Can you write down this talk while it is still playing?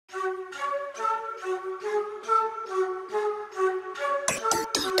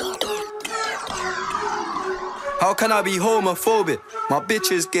How can I be homophobic? My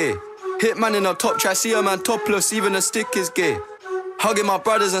bitch is gay. Hitman in a top try, see a man topless, even a stick is gay. Hugging my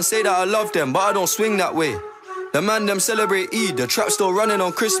brothers and say that I love them, but I don't swing that way. The man them celebrate Eid, the trap still running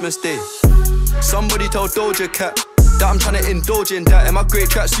on Christmas Day. Somebody tell Doja Cat that I'm trying to indulge in that. In my great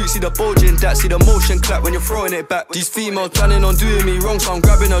tracksuit, see the bulge in that. See the motion clap when you're throwing it back. These females planning on doing me wrong, so I'm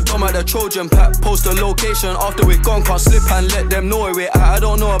grabbing a dom at the Trojan pack. Post the location after we're gone, can't slip and let them know where we're at. I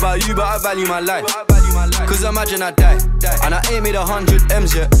don't know about you, but I value my life. Cause imagine I die, and I ain't made 100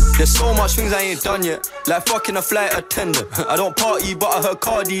 M's yet. There's so much things I ain't done yet, like fucking a flight attendant. I don't party, but I heard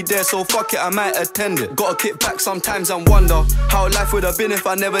Cardi there, so fuck it, I might attend it. Gotta kick back sometimes and wonder how life would have been if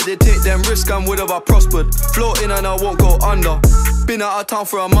I never did take them risks and would have I prospered. Floating and I won't go under. Been out of town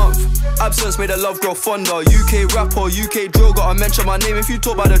for a month, absence made the love grow fonder. UK rap or UK drill, gotta mention my name if you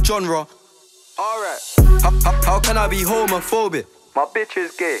talk about the genre. Alright, how can I be homophobic? My bitch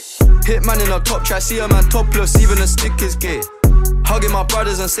is gay. Hitman in a top try, see a man topless, even a stick is gay. Hugging my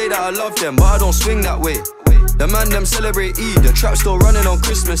brothers and say that I love them, but I don't swing that way. The man them celebrate Eid, the trap still running on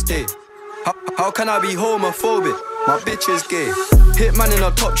Christmas Day. How can I be homophobic? My bitch is gay. Hitman in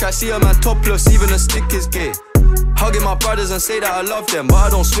a top try, see a man topless, even a stick is gay. Hugging my brothers and say that I love them, but I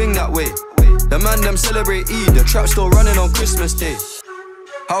don't swing that way. The man them celebrate Eid, the trap still running on Christmas Day.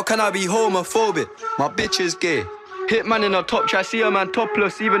 How can I be homophobic? My bitch is gay. Hitman in a top try, see a man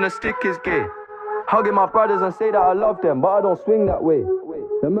topless, even a stick is gay. Hugging my brothers and say that I love them, but I don't swing that way.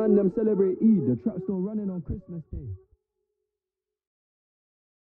 The man them celebrate Eid, the trap still running on Christmas Day.